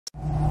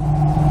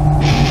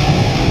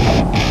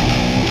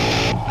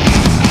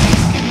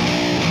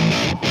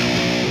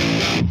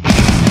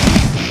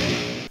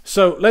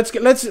So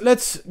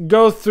let's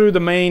go through the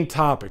main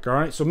topic. All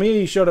right. So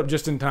me showed up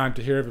just in time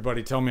to hear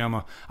everybody tell me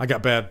I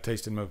got bad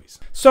taste in movies.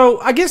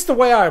 So I guess the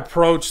way I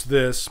approach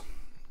this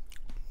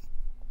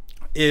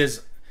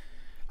is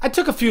I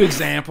took a few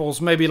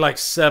examples, maybe like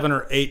 7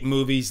 or 8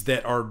 movies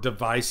that are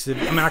divisive.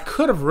 I mean, I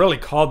could have really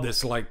called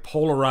this like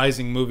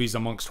polarizing movies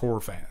amongst horror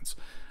fans.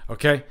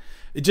 Okay.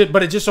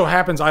 But it just so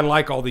happens I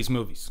like all these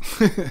movies.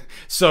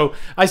 So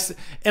I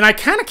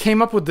kind of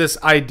came up with this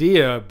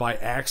idea by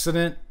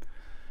accident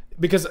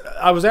because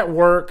I was at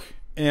work,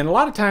 and a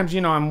lot of times,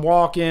 I'm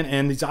walking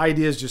and these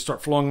ideas just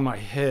start flowing in my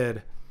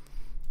head.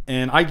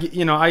 And I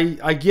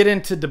get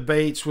into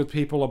debates with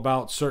people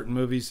about certain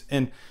movies,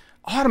 and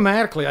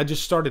automatically I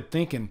just started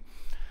thinking,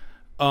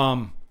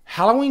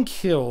 Halloween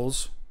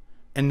Kills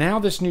and now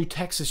this new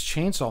Texas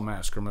Chainsaw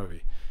Massacre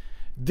movie.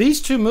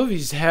 These two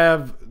movies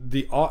have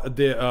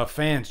the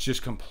fans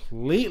just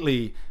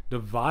completely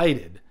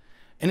divided,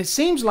 and it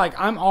seems like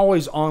I'm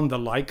always on the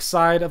like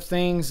side of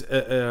things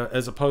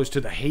as opposed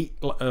to the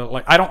hate.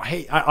 Like I don't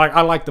hate.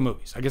 I like the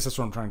movies. I guess that's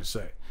what I'm trying to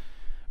say.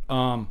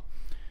 I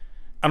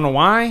don't know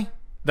why.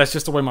 That's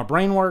just the way my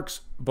brain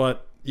works.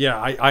 But yeah,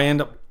 I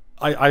end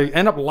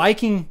up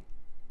liking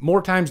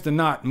more times than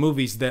not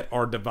movies that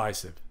are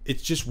divisive.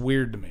 It's just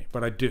weird to me,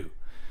 but I do.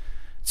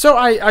 So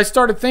I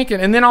started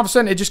thinking, and then all of a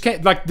sudden it just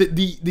came, like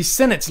the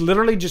sentence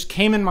literally just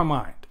came in my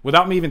mind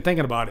without me even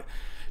thinking about it.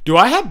 Do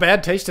I have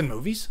bad taste in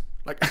movies?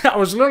 Like I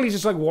was literally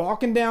just like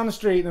walking down the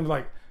street and I'm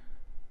like,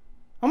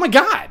 oh my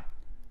God,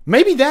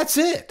 maybe that's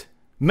it.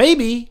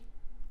 Maybe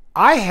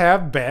I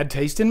have bad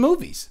taste in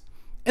movies.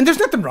 And there's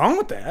nothing wrong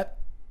with that.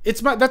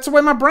 That's the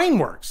way my brain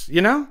works,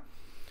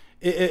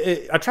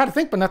 I try to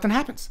think, but nothing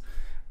happens.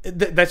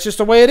 That's just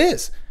the way it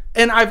is.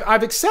 And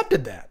I've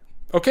accepted that.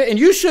 Okay, and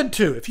you should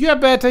too. If you have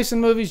bad taste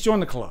in movies, join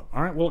the club.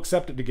 All right, we'll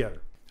accept it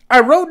together. I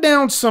wrote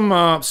down some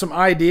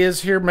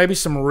ideas here, maybe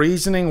some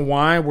reasoning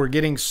why we're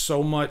getting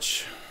so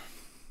much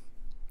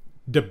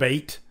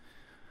debate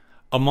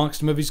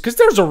amongst movies, because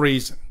there's a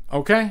reason.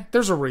 Okay,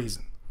 there's a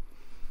reason.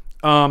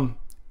 We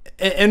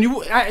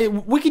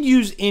could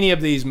use any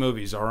of these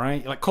movies. All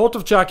right, like Cult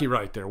of Chucky,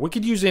 right there. We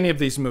could use any of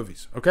these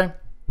movies. Okay,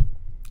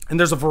 and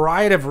there's a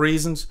variety of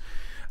reasons.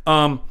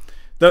 The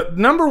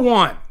number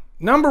one,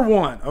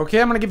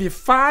 okay, I'm going to give you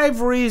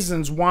 5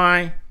 reasons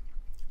why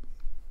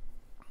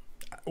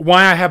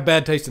I have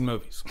bad taste in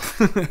movies.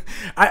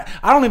 I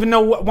don't even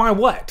know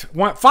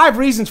why 5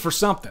 reasons for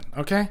something,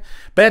 okay?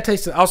 Bad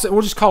taste,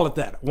 we'll just call it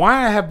that.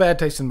 Why I have bad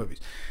taste in movies.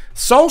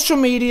 Social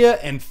media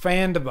and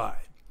fan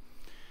divide.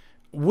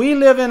 We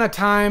live in a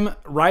time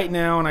right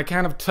now, and I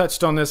kind of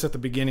touched on this at the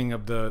beginning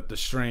of the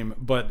stream,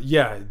 but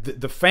yeah,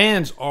 the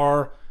fans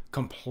are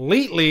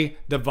completely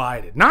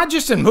divided. Not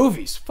just in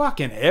movies,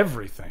 fucking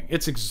everything.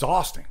 It's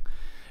exhausting.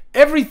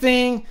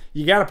 Everything,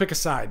 you got to pick a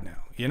side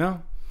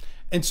now,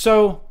 And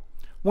so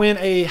when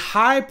a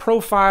high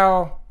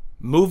profile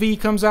movie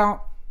comes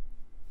out,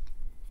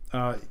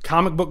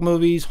 comic book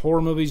movies,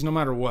 horror movies, no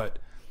matter what,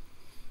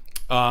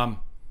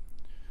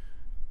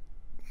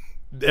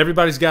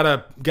 everybody's got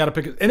to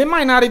pick, and it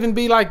might not even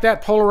be like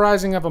that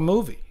polarizing of a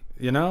movie.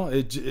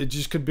 It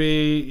just could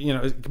be,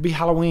 it could be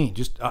Halloween.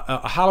 Just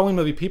a Halloween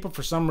movie. People,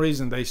 for some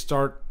reason, they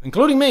start,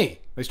 including me,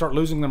 they start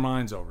losing their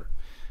minds over it.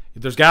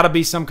 There's got to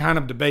be some kind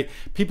of debate.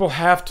 People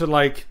have to,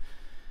 like,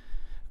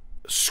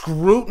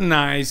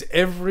 scrutinize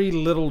every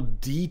little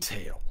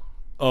detail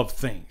of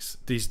things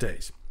these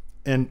days.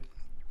 And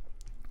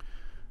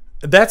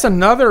that's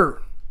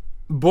another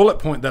bullet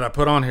point that I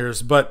put on here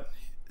but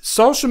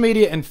social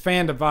media and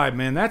fan divide,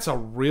 man, that's a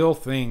real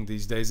thing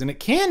these days. And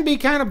it can be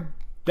kind of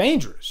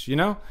dangerous,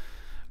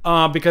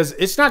 because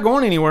it's not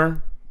going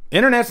anywhere.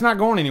 Internet's not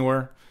going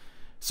anywhere.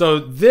 So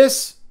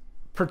this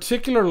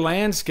particular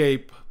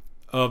landscape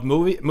of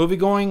movie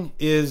going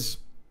is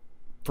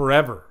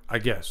forever, I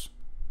guess,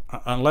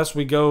 unless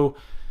we go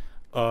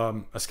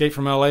escape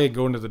from LA and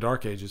go into the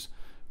dark ages.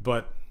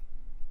 But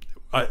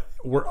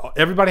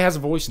everybody has a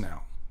voice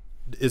now.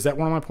 Is that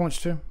one of my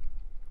points too?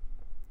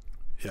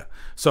 Yeah.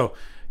 So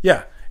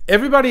yeah,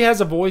 everybody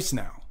has a voice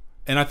now,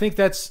 and I think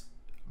that's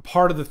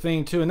part of the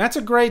thing too, and that's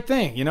a great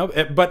thing,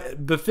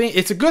 but the thing,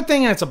 it's a good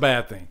thing and it's a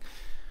bad thing,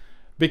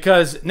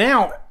 because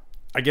now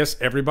I guess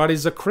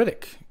everybody's a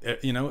critic.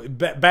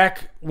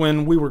 Back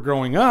when we were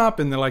growing up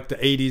in the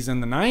 80s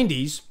and the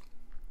 90s,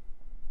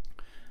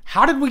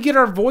 how did we get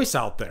our voice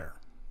out there?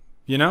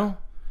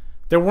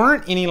 There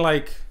weren't any,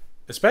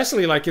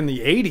 especially in the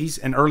 80s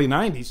and early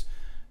 90s,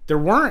 there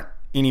weren't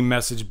any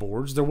message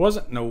boards. There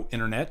wasn't no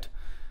internet.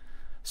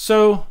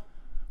 So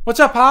what's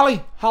up,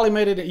 Holly? Holly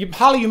made it.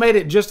 Holly, you made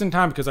it just in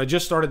time because I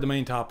just started the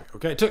main topic.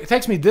 Okay, it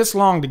takes me this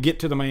long to get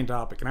to the main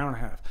topic, an hour and a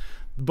half.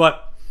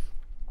 But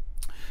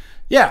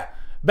yeah,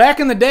 back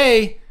in the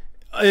day,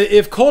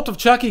 if Cult of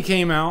Chucky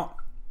came out,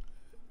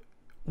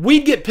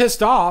 we'd get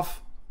pissed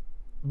off,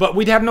 but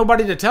we'd have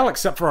nobody to tell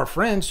except for our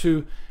friends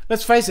who,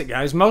 let's face it,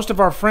 guys, most of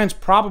our friends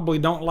probably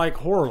don't like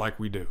horror like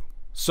we do.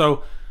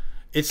 So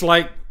it's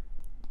like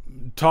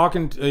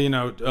talking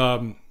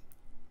to,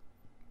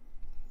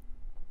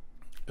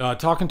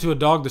 talking to a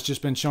dog that's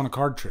just been shown a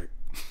card trick.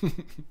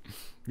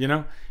 You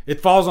know,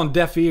 it falls on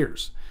deaf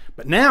ears.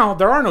 But now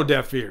there are no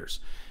deaf ears.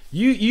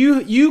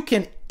 You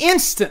can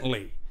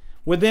instantly,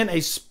 within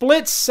a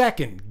split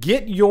second,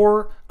 get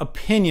your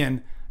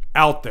opinion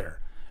out there.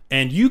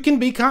 And you can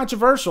be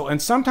controversial.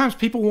 And sometimes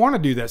people want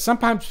to do that.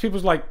 Sometimes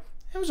people's like,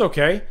 it was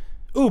okay.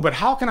 Ooh, but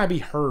how can I be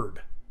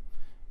heard?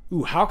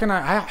 Ooh, how can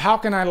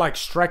I like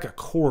strike a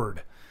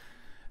chord?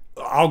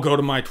 I'll go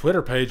to my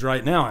Twitter page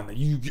right now, and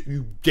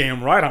you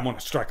damn right I'm gonna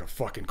strike a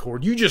fucking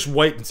chord. You just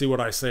wait and see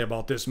what I say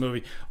about this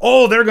movie.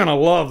 Oh, they're gonna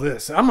love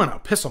this. I'm gonna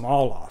piss them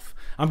all off.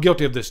 I'm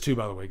guilty of this too,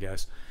 by the way,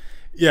 guys.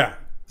 Yeah,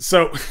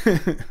 so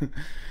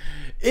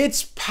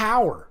it's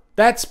power.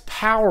 That's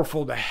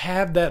powerful to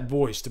have that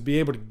voice, to be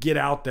able to get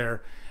out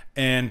there.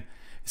 And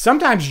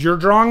sometimes you're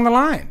drawing the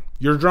line.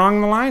 You're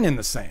drawing the line in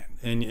the sand.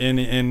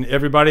 And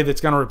everybody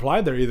that's going to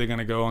reply, they're either going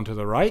to go onto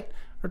the right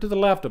or to the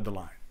left of the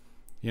line.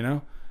 You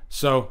know?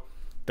 So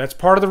that's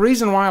part of the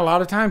reason why a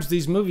lot of times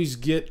these movies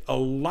get a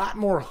lot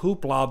more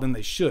hoopla than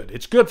they should.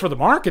 It's good for the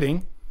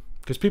marketing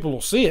because people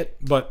will see it.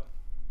 But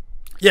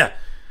yeah,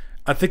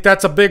 I think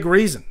that's a big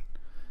reason.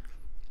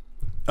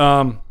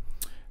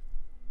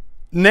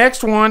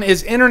 Next one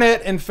is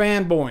internet and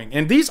fanboying.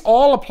 And these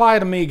all apply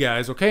to me,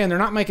 guys, okay? And they're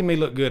not making me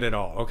look good at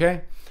all,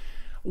 okay?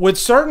 With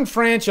certain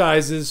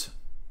franchises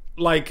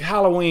like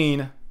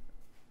Halloween,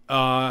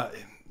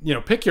 you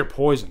know, pick your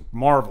poison,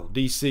 Marvel,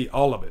 DC,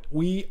 all of it.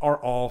 We are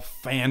all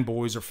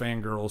fanboys or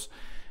fangirls,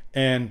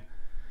 and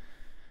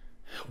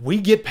we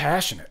get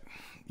passionate.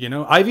 You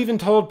know, I've even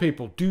told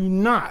people, do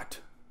not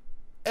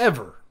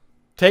ever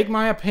take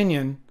my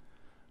opinion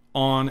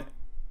on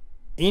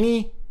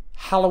any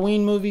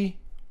Halloween movie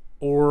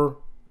or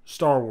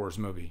Star Wars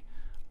movie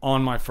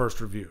on my first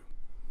review,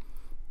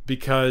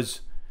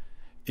 because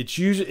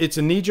it's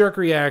a knee-jerk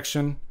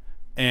reaction,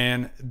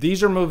 and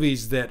these are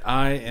movies that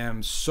I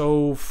am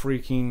so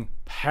freaking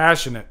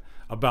passionate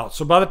about.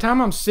 So by the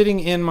time I'm sitting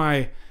in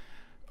my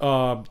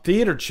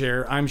theater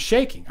chair, I'm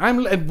shaking.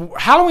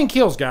 Halloween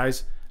Kills,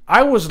 guys.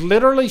 I was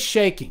literally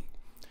shaking,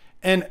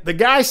 and the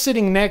guy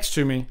sitting next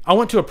to me, I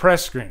went to a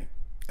press screening,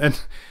 and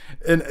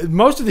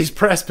most of these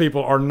press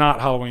people are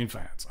not Halloween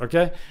fans,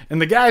 okay? And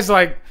the guy's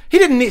like, he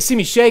didn't see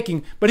me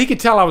shaking, but he could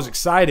tell I was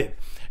excited.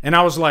 And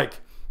I was like,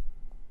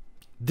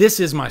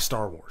 this is my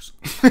Star Wars.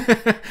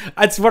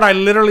 That's what I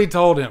literally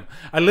told him.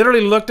 I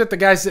literally looked at the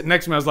guy sitting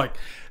next to me. I was like,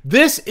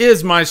 this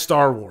is my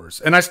Star Wars.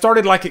 And I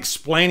started like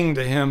explaining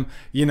to him,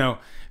 you know,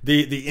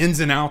 the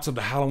ins and outs of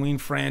the Halloween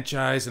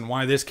franchise and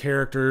why this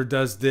character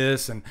does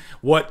this and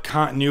what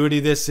continuity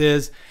this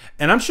is.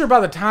 And I'm sure by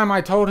the time I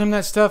told him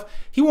that stuff,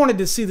 he wanted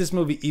to see this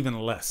movie even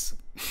less.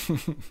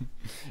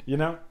 You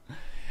know?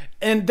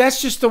 And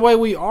that's just the way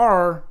we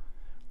are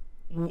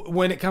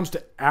when it comes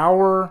to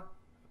our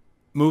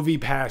movie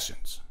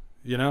passions,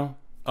 you know?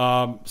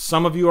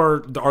 Some of you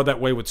are that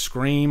way with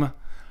Scream.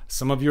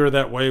 Some of you are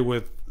that way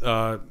with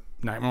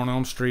Nightmare on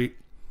Elm Street.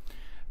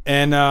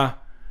 And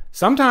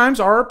sometimes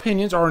our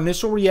opinions, our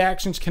initial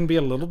reactions can be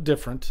a little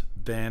different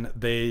than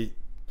they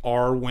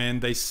are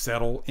when they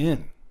settle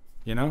in.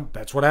 You know,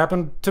 that's what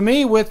happened to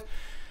me with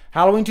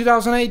Halloween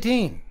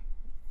 2018.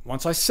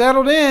 Once I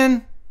settled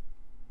in,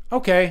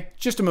 okay,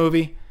 just a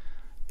movie.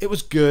 It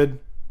was good.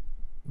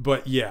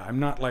 But yeah, I'm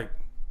not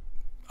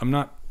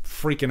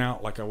freaking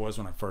out like I was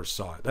when I first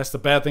saw it. That's the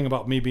bad thing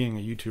about me being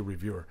a YouTube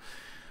reviewer.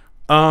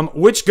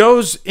 Which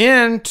goes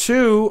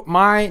into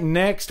my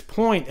next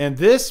point, and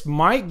this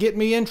might get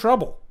me in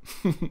trouble.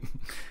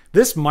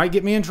 This might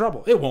get me in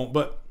trouble. It won't,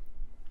 but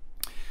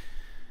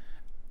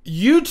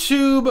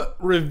YouTube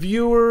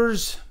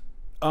reviewers,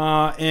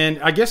 and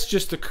I guess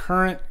just the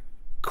current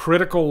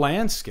critical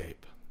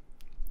landscape.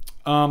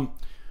 A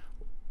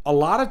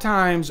lot of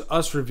times,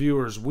 us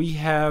reviewers, we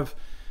have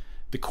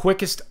the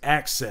quickest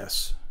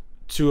access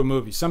to a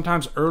movie,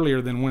 sometimes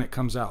earlier than when it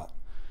comes out.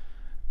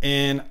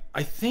 And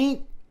I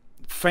think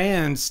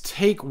fans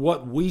take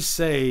what we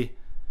say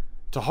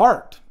to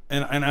heart.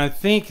 And I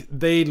think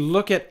they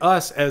look at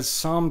us as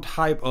some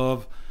type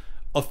of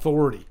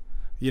authority.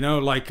 You know,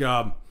 like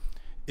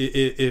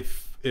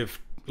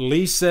if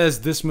Lee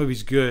says this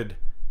movie's good,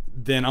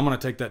 then I'm going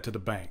to take that to the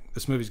bank.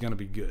 This movie's going to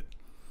be good.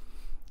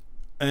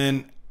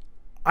 And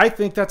I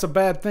think that's a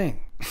bad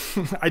thing.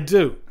 I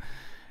do.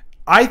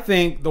 I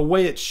think the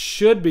way it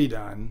should be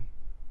done,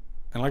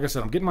 and like I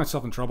said, I'm getting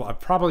myself in trouble. I've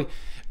probably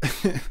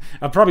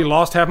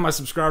lost half of my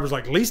subscribers.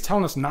 Like, Lee's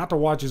telling us not to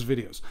watch his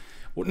videos.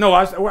 No,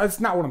 that's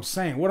not what I'm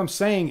saying. What I'm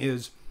saying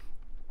is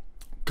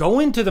go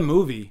into the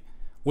movie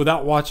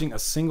without watching a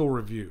single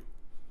review.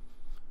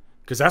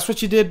 Because that's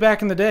what you did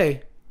back in the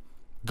day.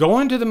 Go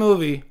into the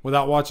movie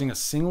without watching a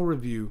single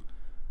review.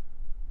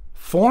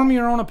 Form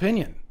your own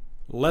opinion.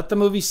 Let the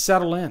movie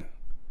settle in.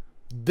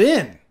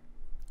 Then,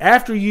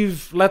 after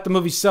you've let the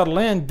movie settle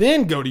in,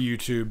 then go to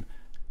YouTube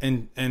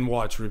and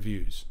watch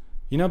reviews.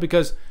 You know,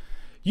 because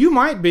you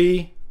might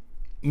be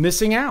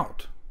missing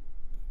out.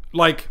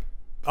 Like,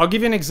 I'll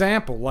give you an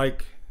example.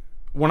 Like,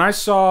 when I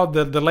saw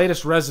the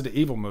latest Resident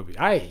Evil movie,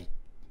 I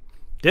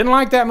didn't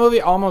like that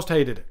movie, almost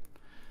hated it.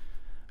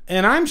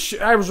 And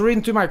I was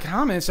reading through my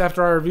comments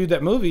after I reviewed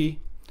that movie.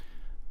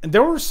 And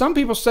there were some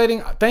people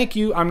stating, thank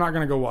you, I'm not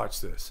going to go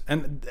watch this.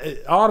 And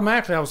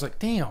automatically I was like,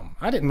 damn,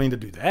 I didn't mean to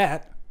do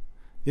that.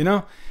 You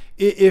know,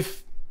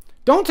 if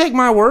don't take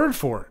my word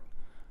for it,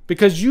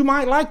 because you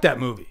might like that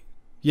movie.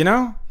 You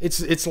know,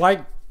 it's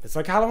like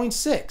Halloween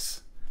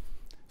 6.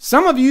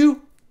 Some of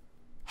you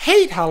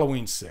hate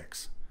Halloween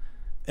 6.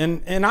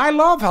 And I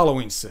love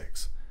Halloween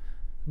 6.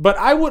 But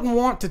I wouldn't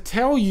want to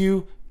tell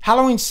you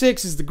Halloween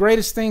 6 is the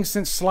greatest thing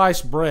since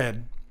sliced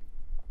bread.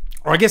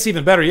 Or I guess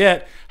even better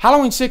yet,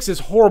 Halloween 6 is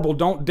horrible.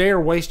 Don't dare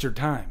waste your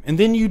time. And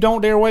then you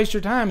don't dare waste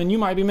your time and you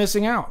might be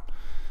missing out.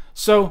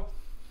 So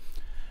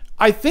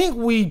I think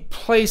we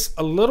place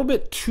a little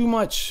bit too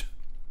much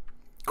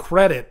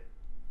credit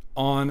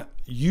on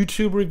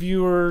YouTube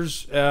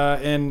reviewers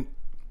and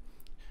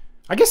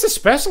I guess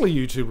especially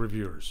YouTube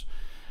reviewers.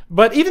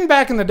 But even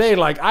back in the day,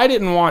 like I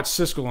didn't watch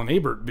Siskel and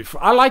Ebert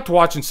before. I liked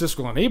watching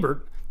Siskel and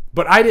Ebert,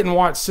 but I didn't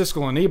watch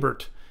Siskel and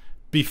Ebert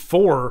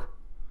before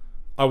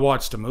I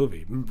watched a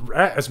movie.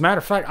 As a matter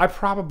of fact, I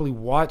probably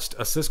watched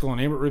a Siskel and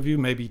Ebert review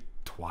maybe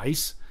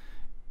twice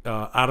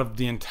out of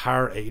the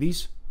entire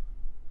 80s.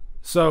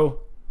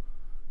 So,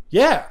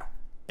 yeah.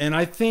 And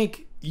I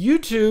think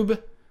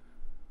YouTube,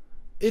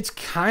 it's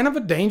kind of a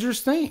dangerous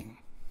thing.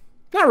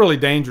 Not really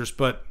dangerous,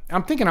 but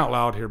I'm thinking out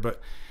loud here.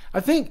 But I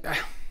think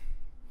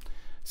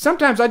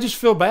sometimes I just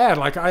feel bad.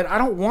 Like I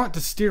don't want to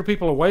steer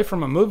people away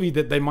from a movie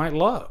that they might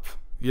love,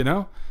 you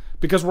know?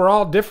 Because we're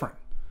all different.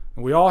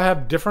 We all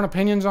have different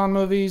opinions on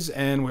movies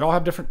and we all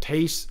have different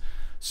tastes.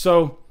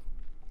 So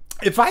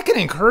if I can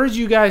encourage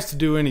you guys to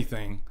do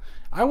anything,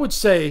 I would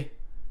say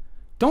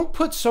don't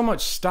put so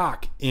much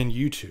stock in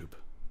YouTube,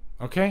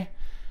 okay?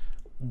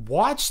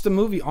 Watch the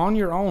movie on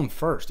your own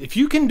first. If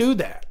you can do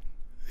that,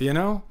 you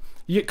know?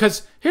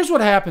 Because here's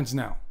what happens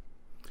now.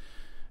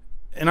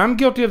 And I'm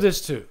guilty of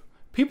this too.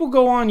 People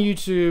go on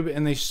YouTube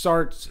and they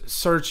start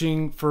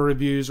searching for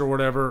reviews or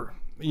whatever,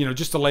 you know,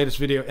 just the latest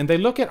video, and they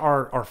look at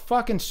our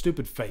fucking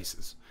stupid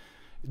faces,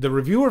 the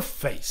reviewer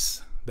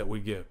face that we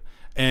give,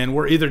 and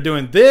we're either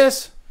doing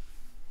this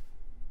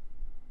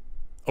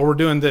or we're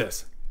doing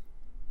this,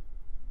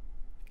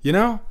 you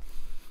know?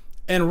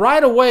 And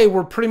right away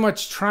we're pretty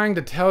much trying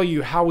to tell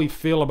you how we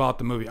feel about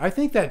the movie. I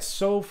think that's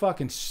so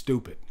fucking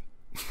stupid.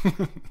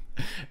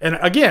 And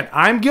again,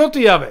 I'm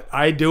guilty of it.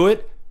 I do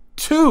it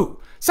too.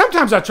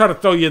 Sometimes I try to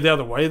throw you the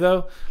other way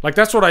though. Like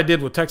that's what I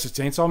did with Texas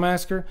Chainsaw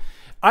Massacre.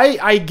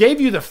 I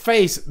gave you the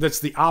face that's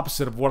the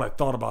opposite of what I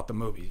thought about the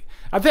movie.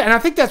 And I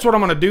think that's what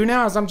I'm going to do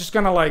now is I'm just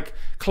going to like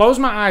close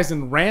my eyes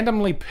and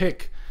randomly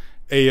pick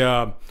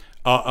what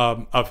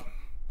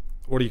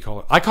do you call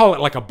it? I call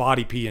it like a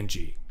body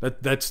PNG.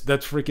 That's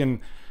freaking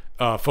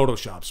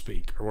Photoshop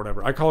speak or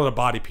whatever. I call it a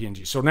body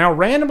PNG. So now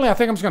randomly I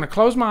think I'm just going to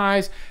close my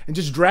eyes and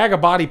just drag a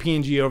body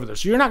PNG over there.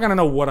 So you're not going to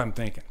know what I'm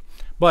thinking.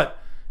 But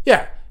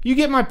yeah, you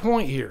get my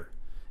point here.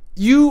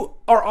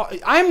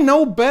 I'm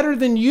no better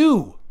than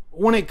you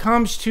when it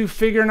comes to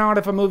figuring out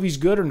if a movie's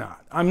good or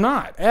not. I'm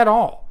not at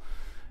all.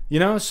 You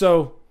know,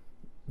 so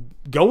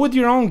go with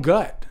your own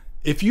gut.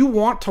 If you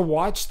want to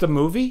watch the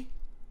movie,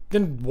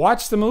 then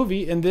watch the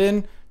movie and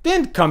then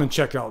come and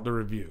check out the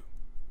review.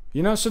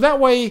 You know, so that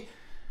way,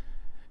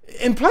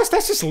 and plus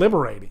that's just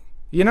liberating.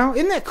 You know,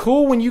 isn't that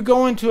cool when you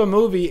go into a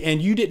movie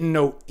and you didn't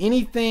know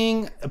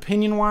anything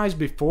opinion-wise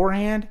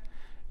beforehand?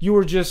 You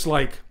were just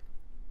like,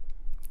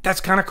 that's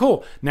kind of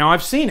cool. Now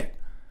I've seen it.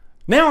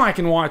 Now I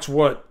can watch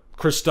what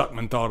Chris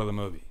Stuckman thought of the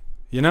movie,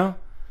 you know?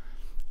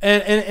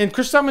 And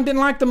Chris Stuckman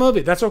didn't like the movie.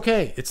 That's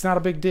okay. It's not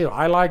a big deal.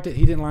 I liked it.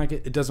 He didn't like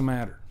it. It doesn't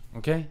matter.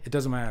 Okay? It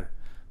doesn't matter.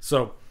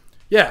 So,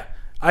 yeah.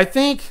 I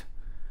think,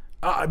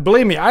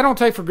 believe me, I don't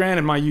take for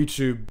granted my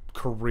YouTube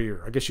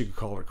career. I guess you could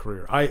call it a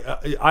career.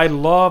 I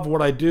love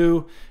what I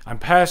do. I'm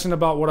passionate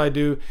about what I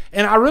do.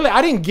 And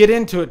I didn't get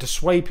into it to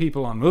sway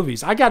people on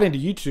movies. I got into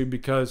YouTube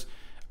because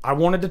I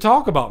wanted to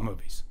talk about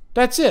movies.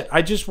 That's it.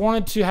 I just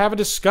wanted to have a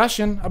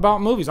discussion about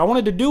movies. I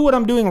wanted to do what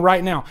I'm doing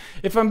right now.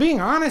 If I'm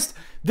being honest,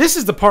 this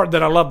is the part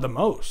that I love the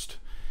most.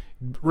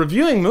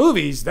 Reviewing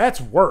movies,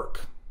 that's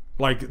work.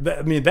 Like,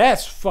 I mean,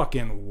 that's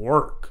fucking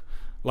work.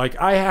 Like,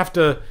 I have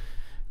to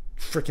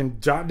freaking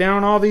jot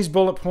down all these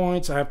bullet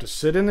points. I have to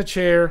sit in the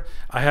chair.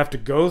 I have to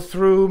go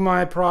through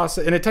my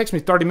process. And it takes me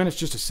 30 minutes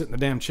just to sit in the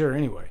damn chair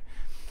anyway.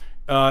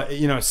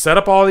 You know, set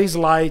up all these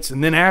lights.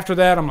 And then after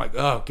that, I'm like,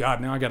 oh,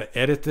 God, now I got to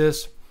edit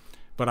this.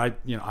 But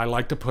I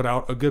like to put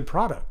out a good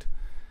product.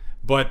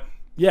 But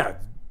yeah,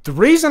 the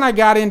reason I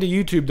got into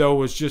YouTube though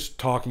was just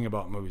talking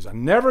about movies. I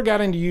never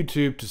got into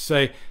YouTube to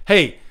say,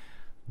 hey,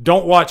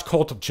 don't watch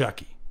Cult of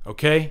Chucky,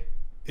 okay?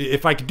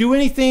 If I could do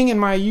anything in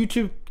my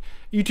YouTube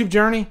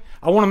journey,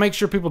 I want to make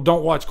sure people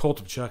don't watch Cult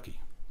of Chucky,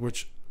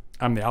 which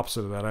I'm the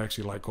opposite of that. I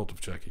actually like Cult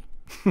of Chucky.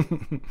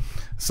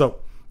 So,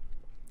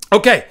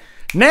 okay.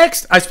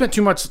 Next, I spent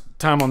too much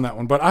time on that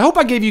one, but I hope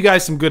I gave you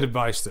guys some good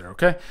advice there,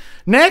 okay?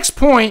 Next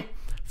point.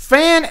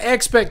 Fan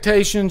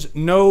expectations,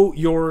 know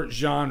your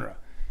genre.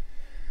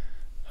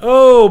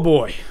 Oh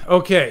boy.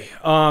 Okay.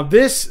 I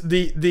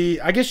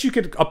guess you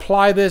could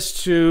apply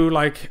this to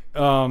like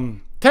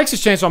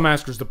Texas Chainsaw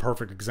Massacre is the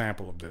perfect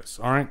example of this.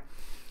 All right.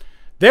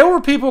 There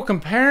were people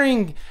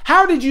comparing,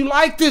 how did you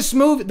like this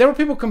movie? There were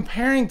people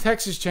comparing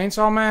Texas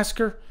Chainsaw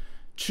Massacre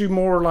to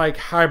more like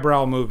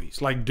highbrow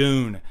movies, like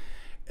Dune.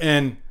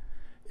 And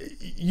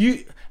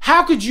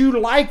how could you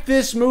like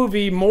this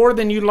movie more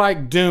than you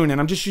like Dune?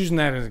 And I'm just using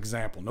that as an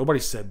example. Nobody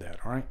said that,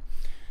 all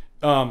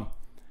right?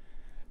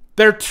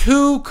 They're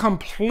two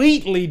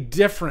completely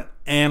different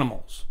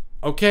animals,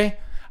 okay?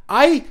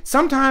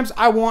 Sometimes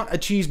I want a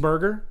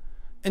cheeseburger,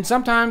 and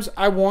sometimes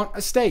I want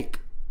a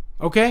steak,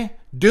 okay?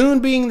 Dune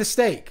being the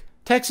steak,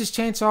 Texas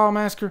Chainsaw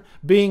Massacre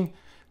being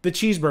the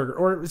cheeseburger,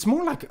 or it's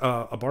more like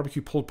a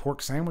barbecue pulled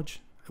pork sandwich,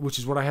 which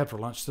is what I had for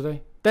lunch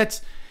today.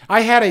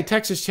 I had a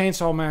Texas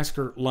Chainsaw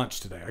Massacre lunch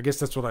today. I guess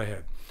that's what I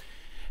had.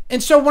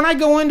 And so when I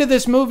go into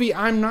this movie,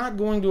 I'm not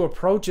going to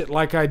approach it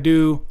like I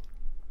do,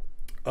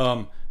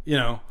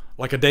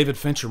 like a David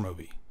Fincher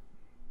movie.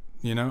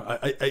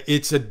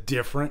 It's a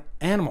different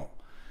animal.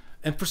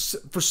 And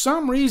for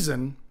some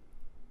reason,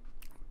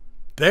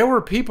 there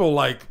were people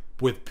like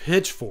with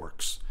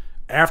pitchforks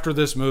after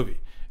this movie.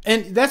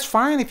 And that's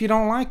fine if you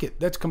don't like it.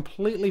 That's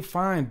completely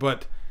fine.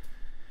 But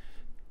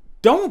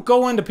don't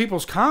go into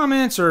people's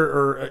comments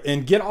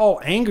and get all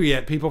angry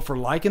at people for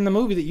liking the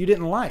movie that you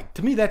didn't like.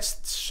 To me,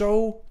 that's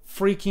so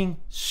freaking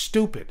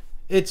stupid.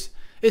 It's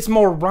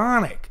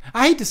moronic.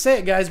 I hate to say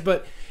it, guys,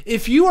 but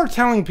if you are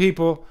telling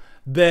people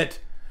that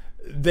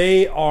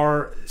they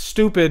are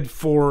stupid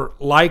for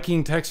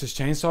liking Texas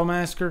Chainsaw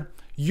Massacre,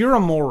 you're a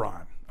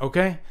moron,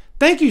 okay?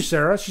 Thank you,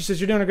 Sarah. She says,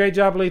 you're doing a great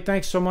job, Lee.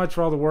 Thanks so much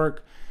for all the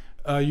work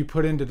you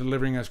put into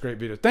delivering us great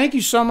videos. Thank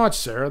you so much,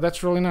 Sarah.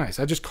 That's really nice.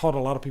 I just called a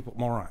lot of people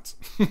morons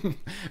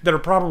that are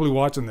probably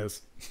watching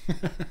this.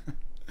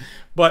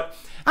 But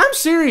I'm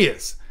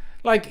serious.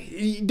 Like,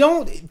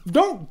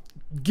 don't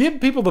give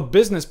people the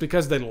business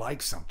because they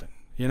like something,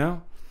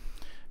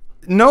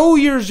 Know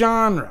your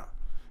genre.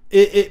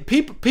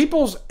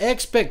 People's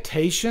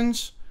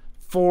expectations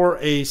for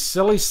a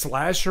silly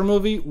slasher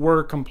movie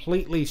were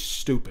completely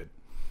stupid.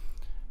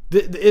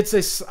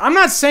 I'm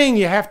not saying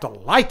you have to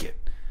like it,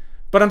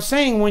 but I'm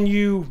saying when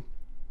you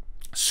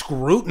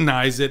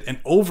scrutinize it and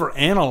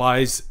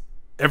overanalyze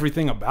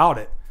everything about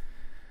it,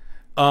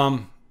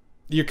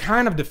 you're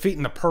kind of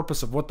defeating the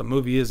purpose of what the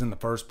movie is in the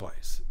first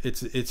place.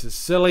 It's a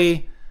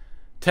silly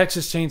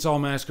Texas Chainsaw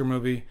Massacre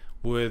movie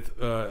with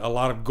a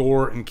lot of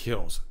gore and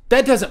kills.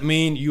 That doesn't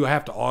mean you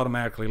have to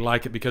automatically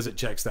like it because it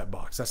checks that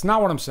box. That's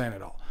not what I'm saying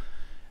at all.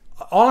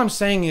 All I'm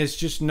saying is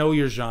just know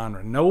your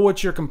genre. Know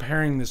what you're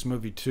comparing this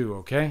movie to,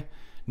 okay?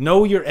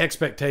 Know your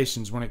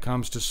expectations when it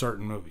comes to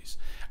certain movies.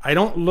 I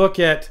don't look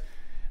at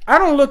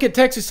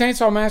Texas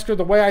Chainsaw Massacre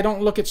the way I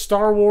don't look at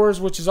Star Wars,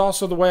 which is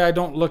also the way I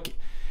don't look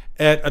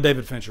at a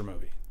David Fincher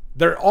movie.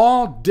 They're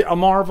all a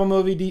Marvel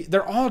movie.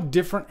 They're all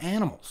different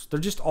animals.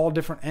 They're just all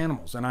different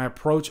animals, and I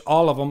approach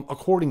all of them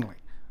accordingly,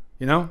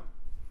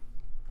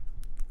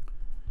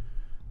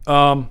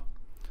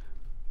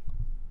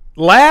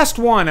 Last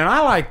one, and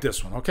I like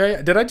this one,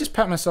 okay? Did I just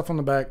pat myself on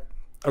the back?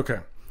 Okay.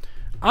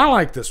 I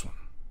like this one.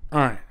 All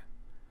right.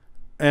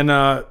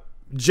 And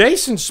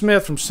Jason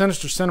Smith from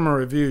Sinister Cinema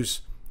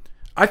Reviews,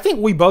 I think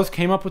we both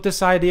came up with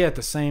this idea at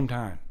the same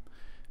time.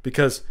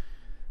 Because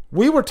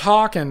we were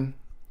talking,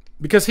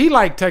 because he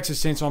liked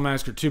Texas Chainsaw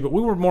Massacre too, but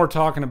we were more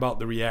talking about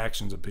the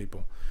reactions of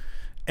people.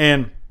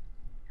 And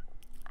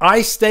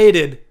I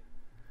stated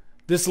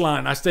this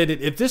line. I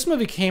stated, if this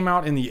movie came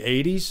out in the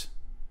 80s,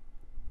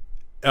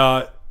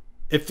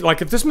 if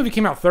this movie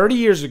came out 30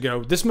 years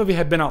ago, this movie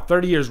had been out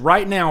 30 years,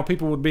 right now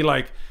people would be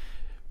like,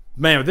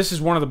 man, this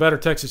is one of the better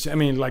Texas.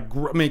 Have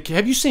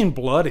you seen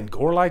blood and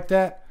gore like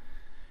that?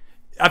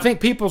 I think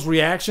people's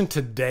reaction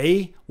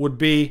today would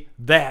be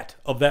that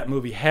of that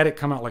movie had it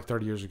come out like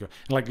 30 years ago.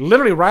 And like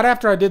literally right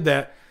after I did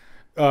that,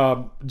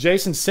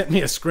 Jason sent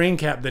me a screen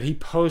cap that he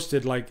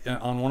posted like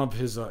on one of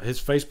his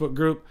Facebook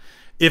group.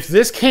 If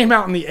this came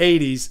out in the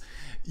 80s,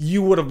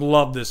 you would have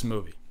loved this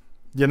movie.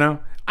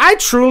 I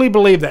truly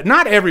believe that.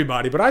 Not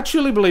everybody, but I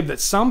truly believe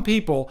that some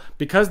people,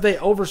 because they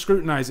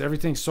over-scrutinize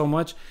everything so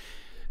much.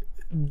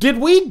 Did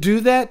we do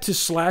that to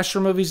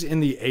slasher movies in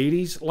the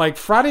 80s? Like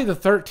Friday the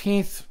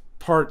 13th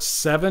Part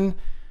 7?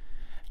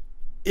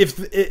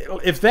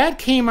 If that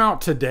came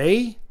out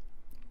today,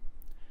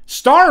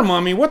 Star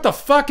Mummy, what the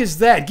fuck is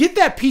that? Get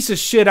that piece of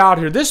shit out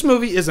here. This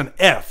movie is an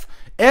F.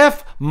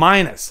 F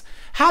minus.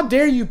 How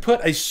dare you put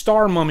a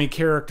Star Mummy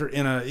character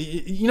in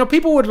a...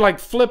 people would like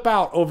flip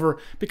out over...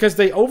 because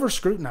they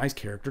over-scrutinize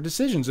character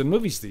decisions in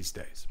movies these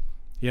days.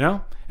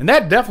 And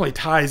that definitely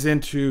ties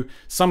into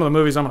some of the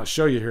movies I'm going to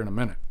show you here in a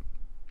minute.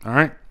 All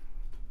right?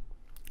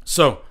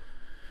 So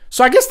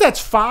I guess that's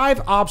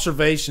 5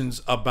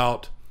 observations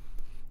about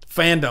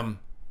fandom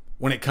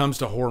when it comes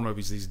to horror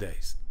movies these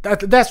days.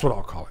 That's what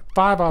I'll call it.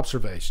 5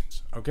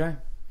 observations. Okay?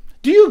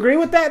 Do you agree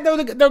with that,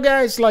 though,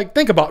 guys? Like,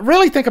 think about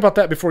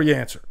that before you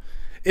answer.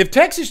 If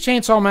Texas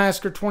Chainsaw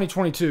Massacre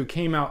 2022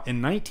 came out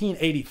in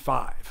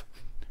 1985,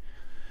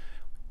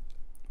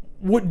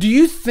 do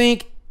you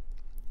think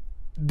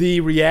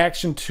the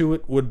reaction to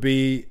it would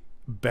be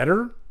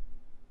better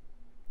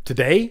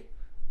today?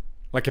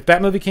 Like if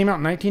that movie came out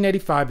in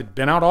 1985, it'd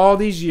been out all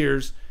these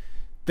years,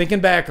 thinking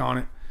back on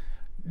it,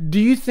 Do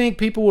you think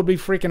people would be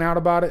freaking out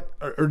about it?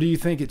 Or do you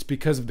think it's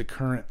because of the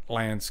current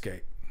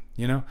landscape?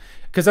 You know?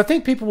 Because I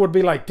think people would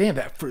be like, damn,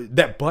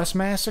 that bus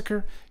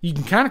massacre, you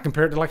can kind of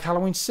compare it to like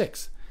Halloween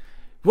 6.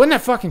 Wasn't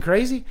that fucking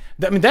crazy?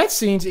 I mean, that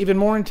scene's even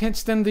more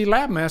intense than the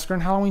lab massacre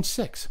in Halloween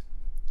 6.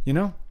 You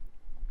know?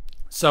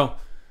 So,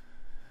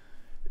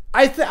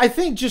 I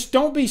think just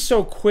don't be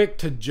so quick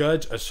to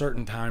judge a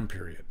certain time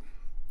period.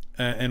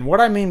 And what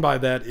I mean by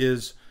that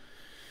is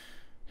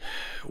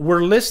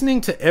we're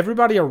listening to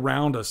everybody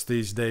around us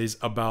these days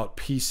about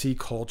PC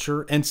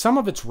culture, and some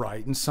of it's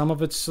right, and some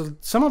of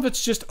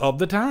it's just of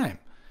the time.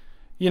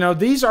 You know,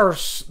 these are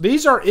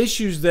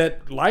issues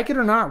that, like it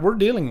or not, we're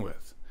dealing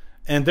with,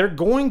 and they're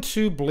going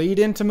to bleed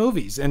into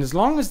movies. And as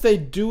long as they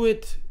do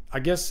it, I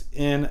guess,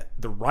 in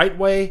the right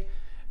way,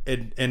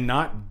 and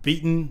not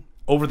beating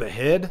over the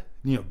head,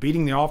 you know,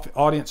 beating the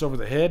audience over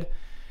the head,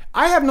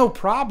 I have no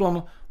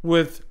problem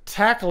with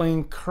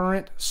tackling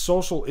current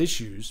social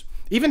issues,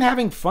 even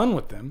having fun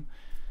with them,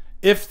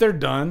 if they're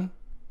done,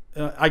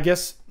 I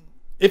guess,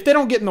 if they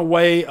don't get in the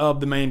way of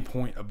the main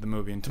point of the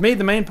movie. And to me,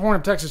 the main point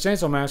of Texas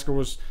Chainsaw Massacre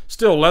was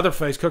still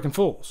Leatherface cooking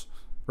fools,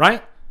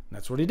 right? And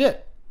that's what he did.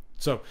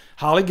 So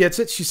Holly gets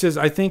it. She says,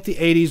 I think the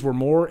 80s were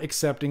more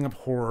accepting of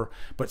horror,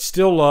 but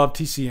still love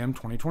TCM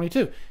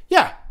 2022.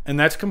 Yeah, and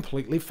that's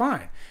completely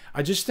fine.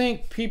 I just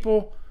think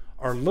people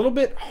are a little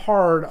bit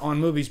hard on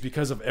movies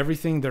because of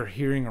everything they're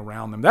hearing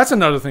around them. That's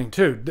another thing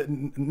too.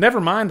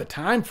 Never mind the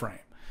time frame,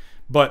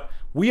 but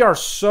we are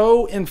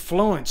so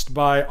influenced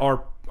by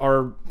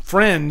our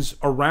friends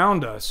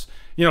around us.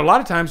 You know, a lot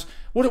of times,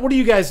 what do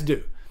you guys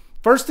do?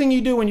 First thing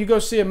you do when you go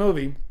see a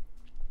movie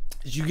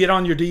is you get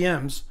on your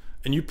DMs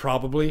and you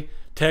probably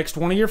text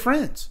one of your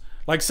friends.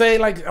 Like say,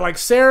 like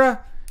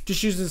Sarah,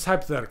 just use this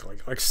hypothetically.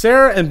 Like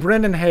Sarah and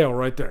Brendan Hale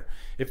right there.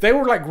 If they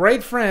were like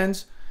great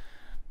friends,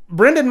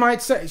 Brendan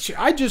might say,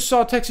 I just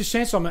saw Texas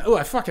Chainsaw Man. Oh,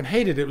 I fucking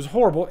hated it. It was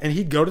horrible. And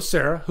he'd go to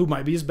Sarah, who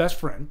might be his best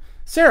friend.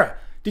 Sarah,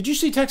 did you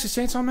see Texas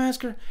Chainsaw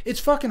Massacre? It's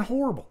fucking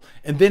horrible.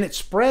 And then it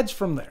spreads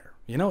from there.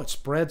 You know, it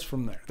spreads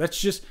from there. That's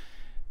just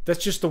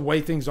the way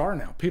things are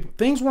now.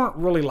 Things weren't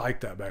really like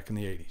that back in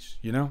the 80s,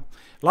 you know?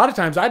 A lot of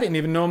times I didn't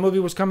even know a movie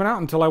was coming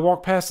out until I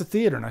walked past the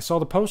theater and I saw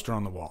the poster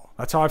on the wall.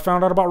 That's how I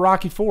found out about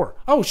Rocky IV.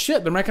 Oh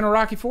shit, they're making a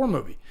Rocky IV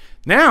movie.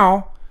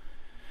 Now,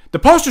 the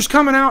poster's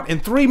coming out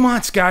in 3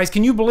 months, guys.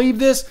 Can you believe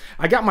this?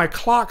 I got my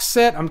clock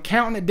set. I'm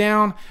counting it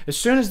down. As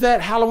soon as that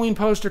Halloween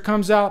poster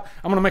comes out,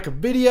 I'm gonna make a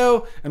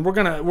video and we're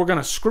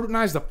gonna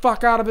scrutinize the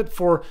fuck out of it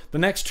for the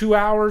next 2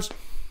 hours.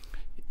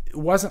 It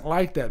wasn't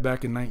like that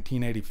back in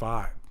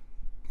 1985.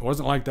 It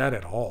wasn't like that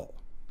at all.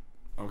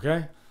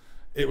 Okay?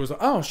 It was,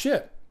 oh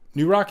shit,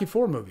 new Rocky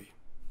IV movie.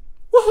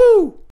 Woohoo!